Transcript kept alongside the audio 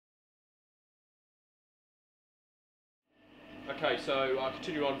Okay, so I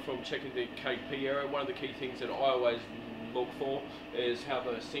continue on from checking the KP area. One of the key things that I always look for is how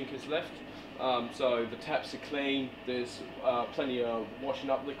the sink is left. So the taps are clean, there's plenty of washing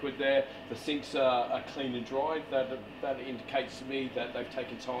up liquid there, the sinks are clean and dry. That indicates to me that they've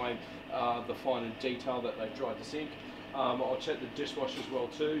taken time, the finer detail that they've dried the sink. I'll check the dishwasher as well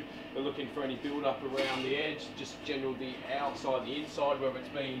too. We're looking for any build up around the edge, just general the outside, the inside, whether it's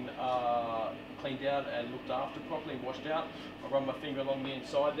been cleaned out and looked after properly and washed out. I'll run my finger along the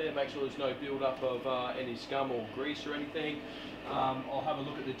inside there, make sure there's no build up of any scum or grease or anything. I'll have a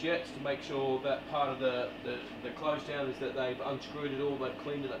look at the jets to make sure that part of the close down is that they've unscrewed it all, they've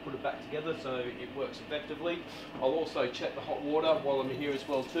cleaned it, they've put it back together so it works effectively. I'll also check the hot water while I'm here as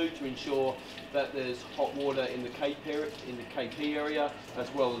well too, to ensure that there's hot water in the KP area,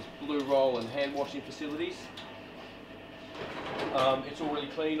 as well as blue roll and hand washing facilities. It's all really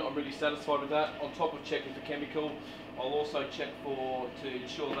clean, I'm really satisfied with that. On top of checking for chemical, I'll also check to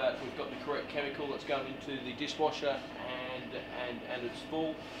ensure that we've got the correct chemical that's going into the dishwasher and it's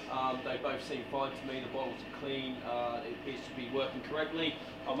full. They both seem fine to me, the bottles are clean, it appears to be working correctly.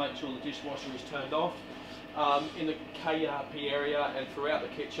 I'll make sure the dishwasher is turned off. In the KRP area and throughout the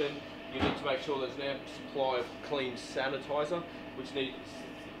kitchen, you need to make sure there's an ample supply of clean sanitizer, which you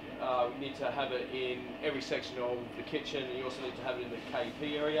need to have it in every section of the kitchen, and you also need to have it in the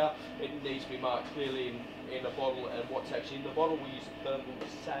KP area. It needs to be marked clearly in a bottle and what's actually in the bottle. We use thermal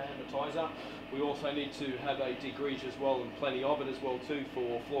sanitizer. We also need to have a degreaser as well, and plenty of it as well too,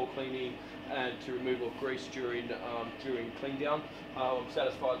 for floor cleaning and to removal of grease during clean down. I'm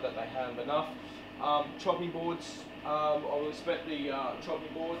satisfied that they have enough. Chopping boards, I will inspect the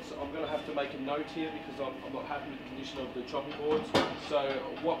chopping boards. I'm going to have to make a note here because I'm not happy with the condition of the chopping boards. So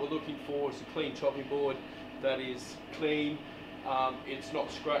what we're looking for is a clean chopping board that is clean. It's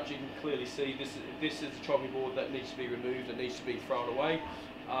not scratched. You can clearly see this is a chopping board that needs to be removed, that needs to be thrown away.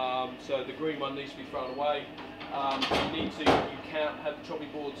 So the green one needs to be thrown away. You can't have the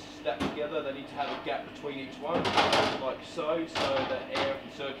chopping boards stacked together. They need to have a gap between each one, like so that air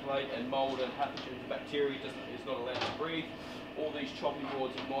can circulate and mould and pathogens and bacteria is not allowed to breathe. All these chopping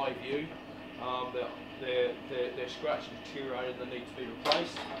boards, in my view, they're scratched and deteriorated and they need to be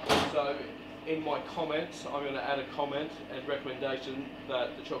replaced. So in my comments, I'm going to add a comment and recommendation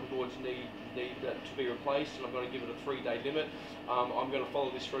that the chopping boards need to be replaced, and I'm going to give it a 3-day limit. I'm going to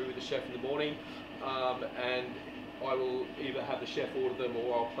follow this through with the chef in the morning, and I will either have the chef order them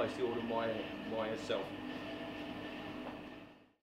or I'll place the order myself.